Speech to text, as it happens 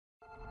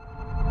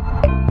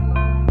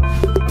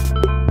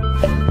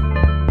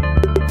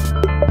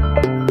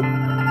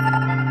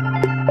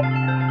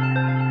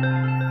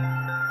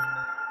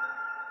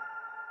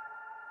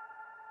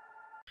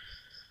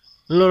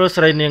លោក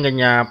ស្រីនាងក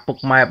ញ្ញាពុក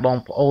ម៉ែបង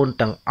ប្អូន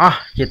ទាំងអស់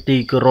ជាទី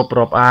គោរព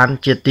រាប់អាន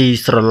ជាទី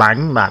ស្រឡា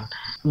ញ់បាទ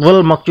វិល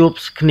មកជួប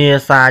គ្នា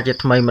សារជា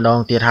ថ្មីម្ដង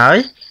ទៀតហើយ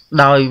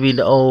ដោយវី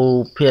ដេអូ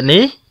ភាគ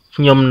នេះ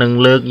ខ្ញុំនឹង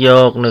លើកយ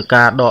កនៅ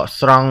ការដក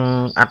ស្រង់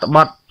អត្ថប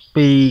ទ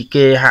ពី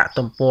គេហ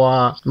ទំព័រ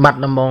បាត់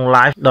ដំបង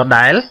live ដ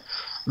ដែល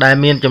ដែល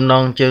មានចំណ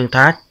ងជើង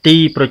ថាទី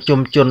ប្រជុំ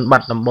ជនបា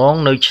ត់ដំបង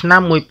នៅឆ្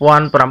នាំ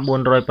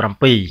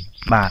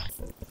1907បាទ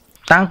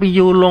តាំងពី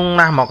យូរលង់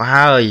ណាស់មក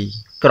ហើយ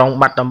ក្រុង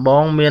បាត់ដំប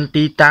ងមាន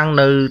ទីតាំង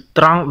នៅ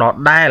ត្រង់ដ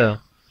ដែល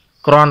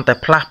គ្រាន់តែ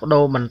ផ្លាស់ប្ដូ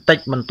របន្តិច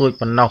បន្តួច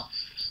ប៉ុណ្ណោះ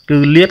គឺ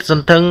លាតស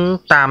ន្ធឹង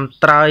តាម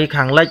ត្រើយ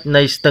ខាងលិច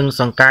នៃស្ទឹង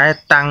សង្កែ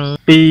តាំង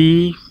ពី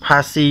ផា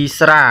ស៊ី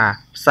ស្រា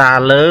ផ្សារ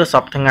លើស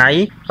ពថ្ងៃ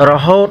រ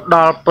ហូតដ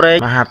ល់ព្រែក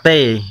មហាទេ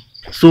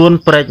សួន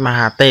ព្រែកម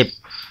ហាទេព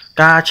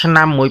កាលឆ្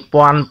នាំ1907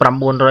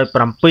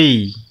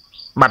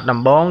បាត់ដំ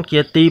បង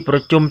ជាទីប្រ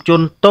ជុំជ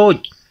នតូច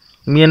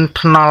មាន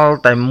ថ្នល់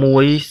តែមួ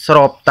យស្រ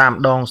បតាម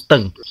ដងស្ទឹ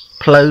ង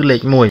ផ្លូវលេ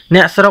ខ1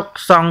អ្នកស្រុក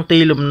សង់ទី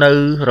លំនៅ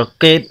រ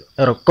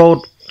កូត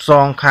ស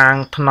ងខាង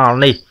ថ្នល់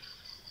នេះ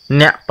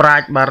អ្នកប្រា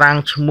ជ្ញបារាំង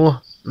ឈ្មោះ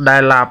ដែ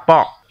លឡា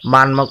ប៉ក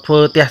បានមកធ្វើ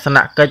ទស្សន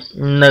កិច្ច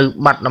នៅ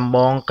បាត់ដំប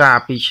ងកាល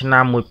ពីឆ្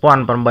នាំ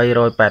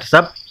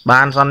1880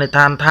បានសន្និដ្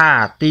ឋានថា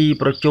ទី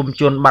ប្រជុំ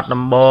ជនបាត់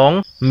ដំបង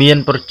មាន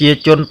ប្រជា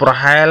ជនប្រ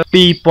ហែល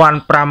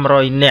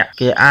2500នាក់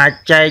គេអាច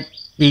ចែក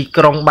ទី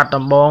ក្រុងបាត់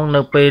ដំបង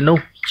នៅពេលនោះ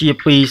ជា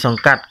2ស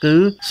ង្កាត់គឺ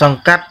ស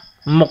ង្កាត់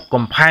មុខ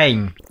កំផែង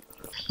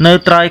នៅ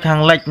ត្រើយខា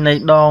ងលិចនៃ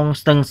ដង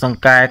ស្ទឹងសង្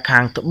កែខា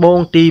ងត្បូង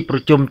ទីប្រ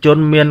ជុំជន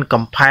មាន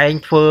កំផែង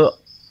ធ្វើ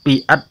ពីឥ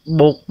ដ្ឋ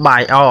បូកបា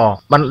យអ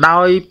បណ្ដោ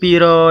យ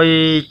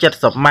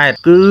270ម៉ែត្រ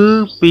គឺ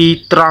ពី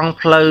ត្រង់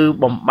ផ្លូវ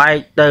បំបែក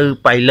ទៅ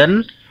បៃលិន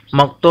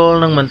មកទល់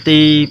នឹងមន្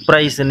ទីរប្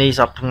រៃសណី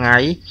សពថ្ងៃ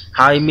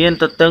ហើយមាន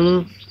ទទឹង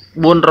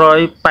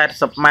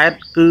480ម៉ែត្រ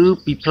គឺ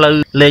ពីផ្លូវ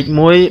លេខ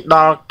1ដ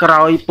ល់ក្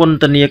រោយពន្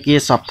ធនាគារ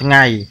សពថ្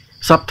ងៃ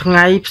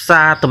ផ្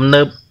សារទំ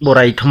នើបបុ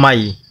រីថ្មី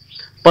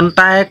ប៉ុន្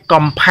តែ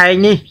កំផែង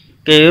នេះ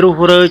គេរុះ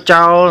រើ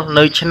ចោល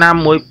នៅឆ្នាំ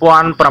1910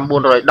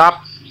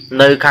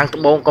នៅខាង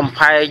ត្បូងកំ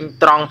ផែង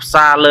ត្រង់ផ្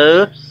សារលើ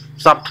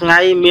សពថ្ងៃ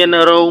មាន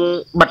រោង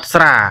បិទ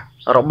ស្រា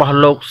របស់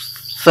លោក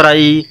ស្រី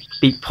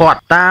ពិភ័ត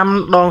តាម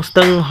ដងស្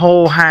ទឹងហូ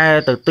រហែ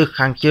ទៅទិស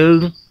ខាងជើង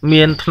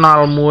មានថ្ន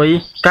ល់មួយ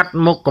កាត់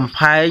មុខកំ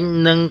ផែង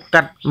និង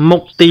កាត់មុ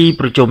ខទី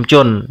ប្រជុំជ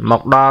នម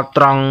កដល់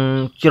ត្រង់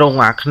ជ្រុង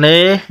អាគ្នេ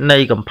យ៍នៃ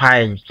កំផែ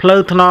ងផ្លូវ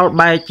ថ្នល់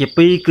បែកជា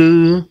ពីរគឺ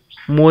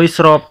មួយ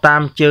ស្របតា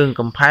មជើង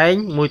កំផែង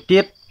មួយ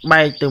ទៀត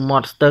បែកទៅមា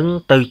ត់ស្ទឹង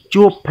ទៅ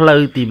ជួបផ្លូ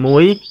វទី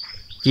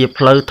1ជា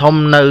ផ្លូវធំ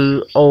នៅ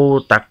អូ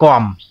តា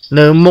កំ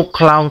នៅមុខ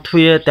ខ្លោងទ្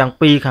វារទាំង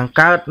ពីរខាង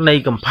កើតនៃ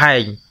កំផែ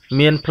ង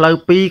មានផ្លូវ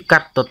2កា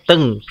ត់ទទឹ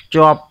ងភ្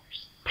ជាប់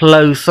ផ្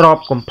លូវស្រប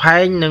កំផែ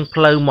ងនិង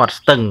ផ្លូវមាត់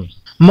ស្ទឹង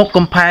មុខ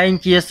កំផែង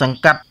ជាសង្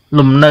កាត់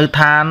លំនៅ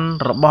ឋាន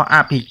របស់អ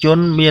ភិជន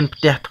មាន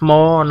ផ្ទះថ្ម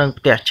និង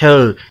ផ្ទះឈើ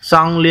ស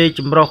ង់លាយ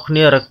ចម្រុះគ្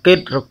នារ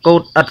កូ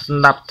តឥដ្ឋស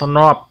ណ្ដាប់ធ្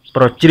នាប់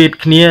ប្រជ្រៀត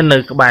គ្នានៅ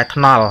ក្បែរ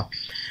ថ្នល់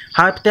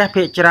ហើយផ្ទះ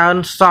ភាគច្រើន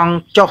សង់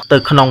ចុះទៅ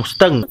ក្នុងស្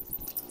ទឹង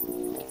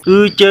គឺ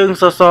ជើង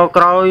សសរ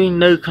ក្រោយ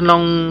នៅក្នុ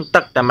ង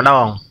ទឹកតែម្ដ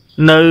ង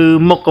នៅ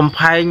មុខកំ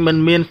ផែងមិន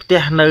មានផ្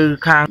ទះនៅ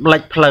ខាងលិ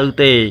ចផ្លូវ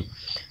ទេ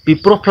ពី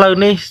ព្រោះផ្លូវ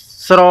នេះ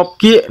ស្រប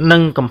គៀកនឹ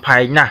ងកំផែ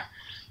ងណាស់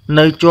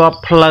នៅជាប់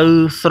ផ្លូវ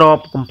ស្រប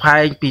កំផែ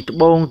ងពីត្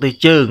បូងទៅ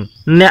ជើង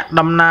អ្នក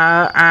ដំណើរ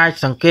អាច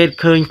សង្កេត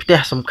ឃើញផ្ទះ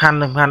សំខាន់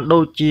ដូ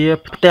ចជា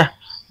ផ្ទះ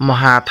ម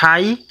ហាថៃ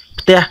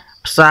ផ្ទះ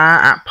ផ្សារ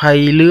អភ័យ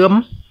លឿម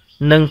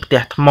និងផ្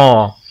ទះថ្ម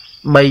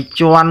3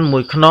ជាន់មួ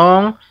យខ្នង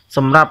ស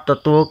ម្រាប់ទ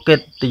ទួលកិ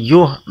ត្តិយ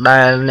ស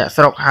ដែលអ្នក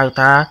ស្រុកហៅ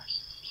ថា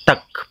ទឹក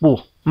ខ្ព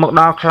ស់មក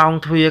ដល់ខ្លោង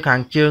ទ្វារខា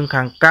ងជើង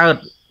ខាងកើត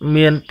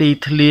មានទី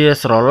ធ្លា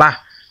ស្រឡះ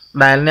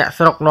ដែលអ្នក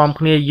ស្រុកនាំ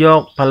គ្នាយ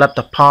កផលិត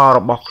ផលរ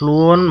បស់ខ្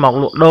លួនមក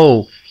លក់ដូរ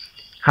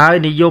ហើយ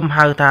និយម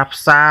ហៅថា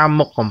ផ្សារ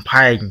មុខកំ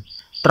ផែង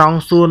ត្រង់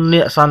សួន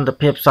នាគសន្តិ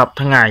ភាពសព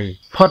ថ្ងៃ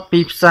ផុតពី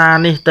ផ្សារ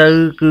នេះទៅ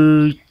គឺ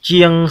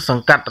ជាងស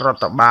ង្កាត់រ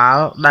ដ្ឋបាល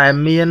ដែល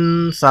មាន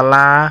សា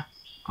លា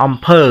អំ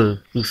ពើ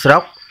គឺស្រុ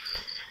ក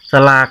សា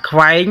លាខ្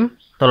វែង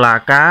តុលា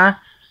ការ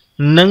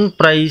និង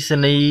ប្រៃស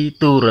ណីយ៍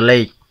ទូរលេ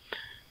ខ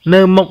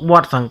នៅមុខវ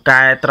ត្តសង្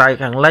កែត្រើយ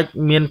ខាងលិច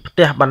មានផ្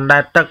ទះបណ្ដែ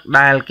តទឹក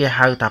ដែលគេ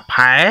ហៅថា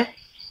ផែ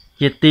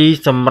ជាទី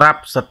សម្រា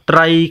ប់ស្ត្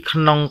រីក្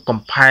នុងកំ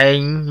ផែង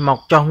មក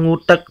ចោះងូត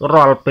ទឹក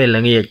រាល់ពេល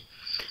ល្ងាច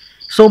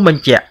សូមប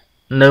ញ្ជាក់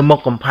នៅមុខ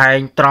កំផែង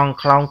ត្រង់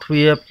ខ្លោងទ្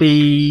វារពី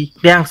រ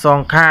ទាំងសង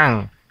ខា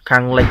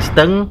ងលិចស្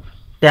ទឹង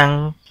ទាំង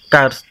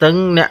កើតស្ទឹង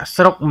អ្នក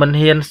ស្រុកមិន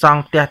ហ៊ានស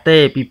ង់ផ្ទះទេ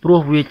ពីព្រោះ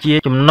វាជា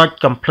ចំណុច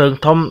កំភ្លើង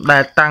ធំដែ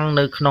លតាំង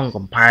នៅក្នុង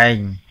កំផែង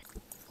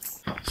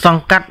ស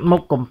ង្កាត់មុ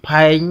ខកំ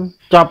ផែង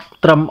ចប់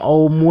ត្រឹមអូ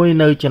មួយ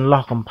នៅចន្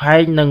លោះកំផែ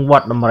ងនិងវ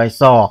ត្តដំរី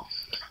ស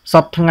ស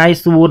ពថ្ងៃ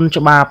សួន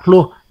ច្បារភ្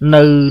លោះ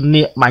នៅ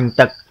នាគបាញ់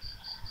ទឹក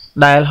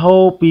ដែលហូ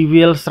រពី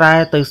វាលស្រែ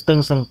ទៅស្ទឹង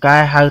សង្កែ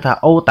ហៅថា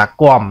អូតា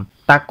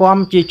គំ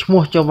ជាឈ្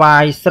មោះចវា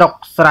យស្រុក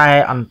ស្រែ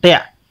អន្ទា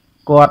ក់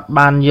គាត់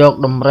បានយក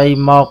ដំរី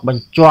មកប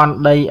ញ្ជាន់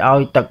ដីឲ្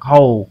យទឹក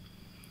ហូរ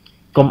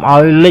កុំឲ្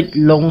យលិច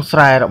លងស្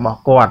រែរបស់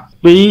គាត់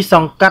ពីស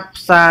ង្កាត់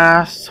ផ្សារ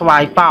ស្វា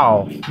យប៉ោ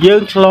យើ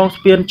ងឆ្លង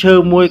ស្ពានឈើ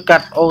មួយកា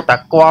ត់អូតា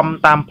គំ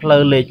តាមផ្លូ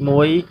វលេខ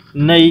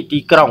1នៃទី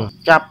ក្រុង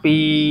ចាប់ពី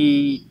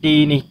ទី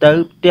នេះទៅ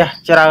ផ្ទះ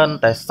ច្រើន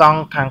តែស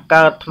ង់ខាង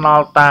កើតថ្ន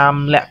ល់តាម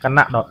លក្ខ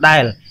ណៈដដែ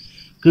ល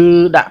គឺ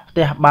ដាក់ផ្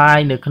ទះបាយ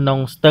នៅក្នុង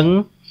ស្ទឹង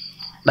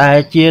ដែល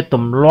ជាទ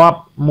ម្លាប់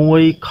មួ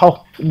យខុស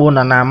ក្បួន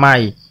អនាម័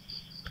យ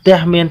ផ្ទះ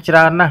មានច្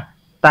រើនណាស់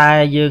តែ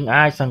យើង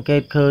អាចសង្កេ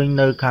តឃើញ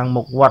នៅខាង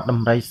មុខវត្ត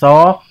ដំរីស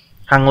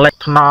ខាងលិច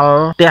ថ្នល់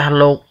ផ្ទះ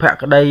លោកភ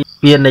ក្តី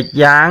ពាណិជ្ជ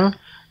យ៉ាង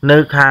នៅ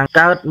ខាង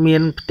កើតមា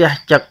នផ្ទះ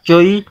ចឹកជុ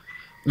យ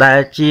ដែល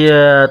ជា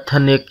ធ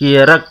នាគារ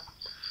រឹក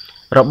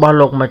របស់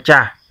លោកម្ចា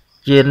ស់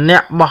ជាអ្ន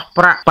កបោះ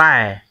ប្រាក់ប៉ែ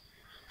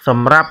ស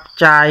ម្រាប់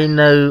ចាយ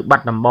នៅបា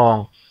ត់ដំបង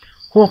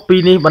ហួសពី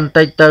នេះបន្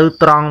តិចទៅ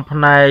ត្រង់ផ្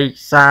នែក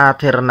សា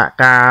ធារណ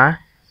ការ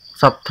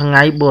សពថ្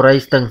ងៃបុរី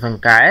ស្ទឹងស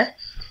ង្កែ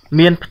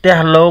មានផ្ទះ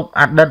លោក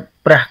អតីត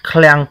ព្រះឃ្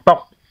លាំងតុក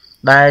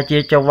ដែលជា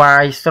ចៅហ្វា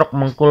យស្រុក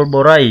មង្គល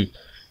បុរី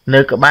នៅ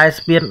ក្បែរ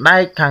ស្ពានដែ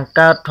កខាង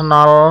កើតថ្ន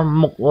ល់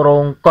មុខរោ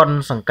ងកុន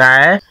សង្កែ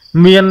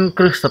មាន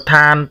គ្រឹះស្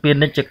ថានពា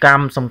ណិជ្ជក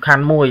ម្មសំខា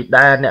ន់មួយ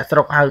ដែលអ្នកស្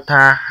រុកហៅ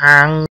ថាហា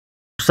ង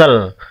រូសិល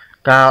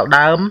កាល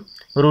ដើម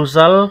រូ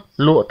សិល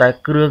លក់តែ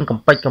គ្រឿងកំ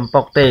ពេចកំ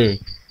ប៉ុកទេ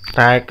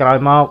តែក្រោយ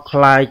មកក្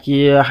លាយ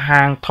ជា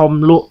ហាងធំ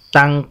លក់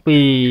តាំងពី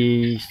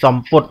សំ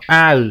ពត់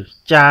អាវ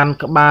ចាន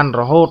ក្បាន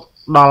រហូត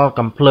ដល់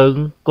កំភ្លើង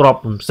គ្រា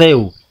ប់រំសេវ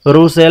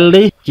រូសេល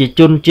នេះជា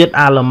ជនជាតិ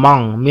អាល្លឺម៉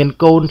ង់មាន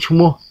កូនឈ្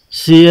មោះ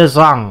សៀស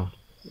ង់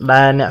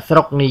ដែលអ្នកស្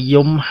រុកនិយ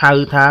មហៅ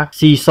ថា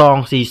ស៊ីស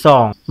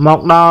ងមក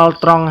ដល់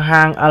ត្រង់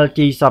ហាង LG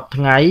សព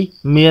ថ្ងៃ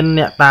មាន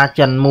អ្នកតា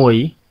ចិនមួយ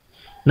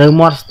នៅ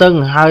មាត់ស្ទឹង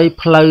ហើយ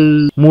ផ្លូវ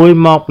មួយ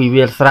មកពី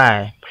វាលស្រែ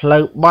ផ្លូ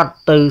វបត់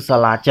ទៅសា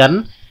លាចិន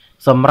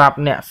សម្រាប់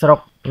អ្នកស្រុក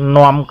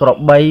នាំក្រ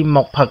បីម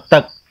កផឹកទឹ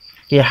ក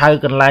គេហៅ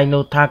កន្លែង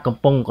នោះថាកំ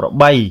ពង់ក្រ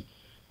បី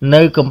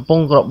នៅកំព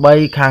ង់ក្របី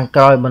ខាង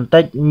ក្រោយបន្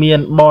តិចមាន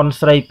បន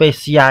ស្រីពេ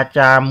ស្យា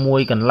ចារមួ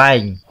យកន្លែ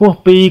ងហួស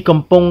ពីកំ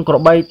ពង់ក្រ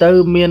បីទៅ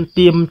មាន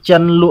ទៀមចិ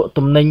នលក់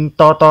ទំនិញ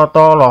ត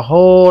រ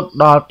ហូត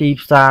ដល់ទី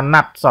ផ្សារ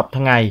ណាត់សព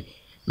ថ្ងៃ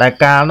ដែល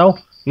កាលនោះ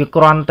វា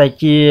គ្រាន់តែ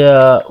ជា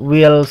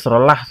វាលស្រ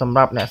ឡះសម្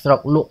រាប់អ្នកស្រុក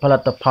លក់ផលិ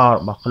តផលរ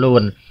បស់ខ្លួ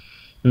ន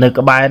នៅ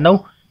ក្បែរនោះ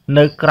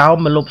នៅក្រោម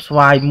ម្លប់ស្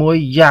វាយមួយ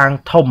យ៉ាង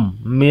ធំ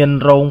មាន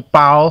រោង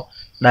ប៉ោ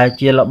ដែល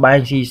ជាលបែង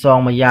ស៊ីសង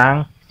មួយយ៉ាង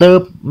ទើ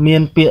បមា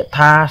នពាក្យ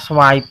ថាស្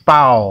វាយ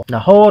ប៉ោរ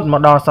ហូតម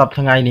កដល់សប្តាហ៍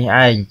ថ្ងៃនេះ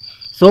ឯង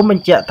សូមប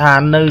ញ្ជាក់ថា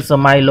នៅស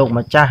ម័យលោក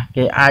ម្ចាស់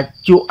គេអាច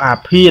ជក់អា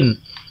ភៀន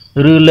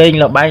ឬលេង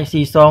លបែង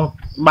ស៊ីសង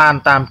បាន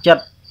តាមចិត្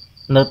ត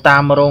នៅតា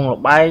មរោងល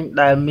បែង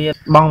ដែលមាន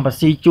បង់ភា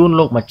សីជូន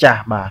លោកម្ចា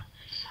ស់បាទ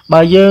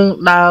បើយើង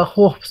ដើរ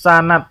ហួសផ្សារ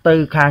ណាត់ទៅ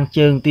ខាង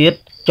ជើងទៀត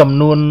ចំ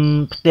នួន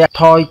ផ្ទះ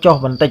ថយចុះ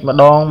បន្តិចម្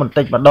ដ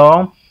ង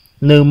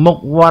នៅមុខ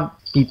វត្ត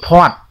ពិ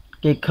ភ័ត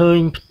គេឃើញ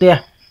ផ្ទះ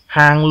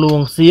ហាងលួ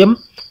ងសៀម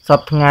ស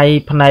ប្តាហ៍ថ្ងៃ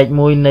ផ្នែក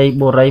មួយនៃ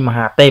បុរីម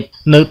ហាទេព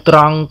នៅត្រ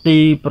ង់ទី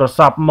ប្រស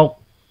ពមុខ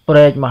ព្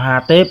រែកមហា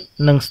ទេព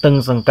និងស្ទឹង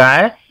សង្កែ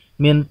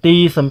មានទី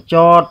សម្ច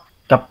ត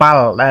កប៉ា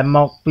ល់ដែលម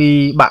កពី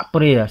បាក់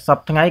ព្រាស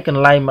ប្តាហ៍ថ្ងៃក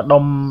ន្លែងម្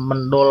ដុំម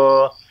ណ្ឌល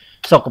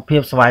សុខភា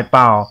ពស្វាយ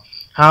ប៉ោ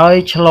ហើយ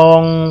ឆ្ល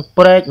ង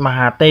ព្រែកម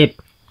ហាទេព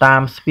តា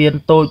មស្ពាន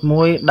តូច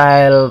មួយដែ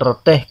លរ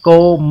ទេះគោ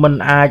មិន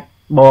អាច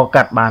បរ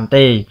កាត់បាន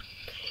ទេ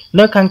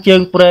នៅខាងជើ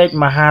ងព្រែក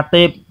មហា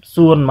ទេព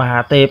សួនម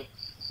ហាទេព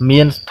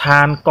មានស្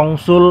ថានកុង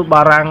ស៊ុល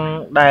បារាំង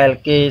ដែល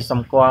គេស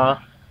ម្គាល់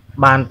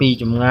បានពី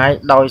ចម្ងាយ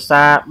ដោយ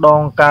សារដ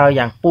ងកើ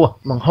យ៉ាងខ្ពស់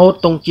បង្ហូត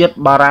ទង់ជាតិ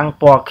បារាំង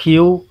ពណ៌ខៀ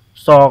វ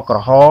សក្រ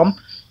ហម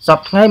ស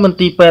ប្តាហ៍ថ្ងៃមន្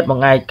ទីរពេទ្យប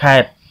ង្អែកខេ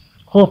ត្ត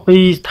ហួសពី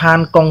ស្ថាន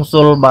កុង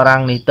ស៊ុលបារាំ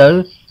ងនេះទៅ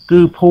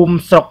គឺភូមិ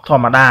ស្រុកធ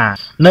ម្មតា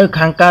នៅ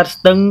ខាងកើត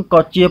ស្ទឹង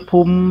ក៏ជា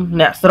ភូមិ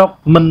អ្នកស្រុក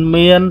មិន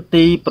មាន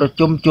ទីប្រ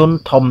ជុំជន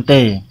ធំ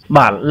ទេ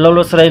បាទលោ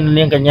កស្រី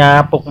នាងកញ្ញា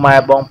ពុកម៉ែ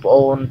បងប្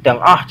អូនទាំង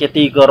អស់ជា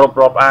ទីគោរព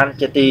រាប់អាន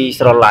ជាទី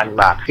ស្រឡាញ់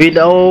បាទវី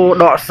ដេអូ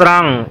ដកស្រ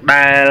ង់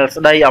ដែល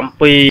ស្ដីអំ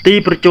ពីទី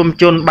ប្រជុំ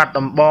ជនបាត់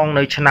ដំបង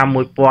នៅឆ្នាំ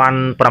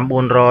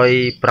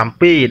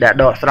1907ដែល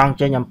ដកស្រង់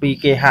ចេញអំពី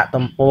គេហ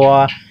ទំព័រ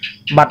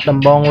បាត់ដំ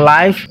បង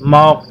live ម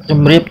កជ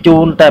ម្រាបជូ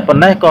នតែប៉ុ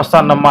ណ្ណេះក៏ស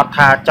ន្មត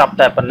ថាចប់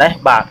តែប៉ុណ្ណេះ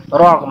បាទ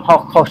រាល់កំហុស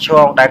ខុសឆ្គ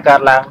ងដែលកើត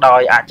ឡើងដោ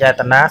យអចេត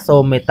នាសូ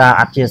មមេត្តា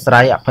អធ្យាស្រ័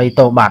យអភ័យ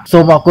ទោសបាទសូ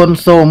មអរគុណ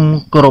សូម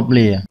គោរព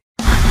លា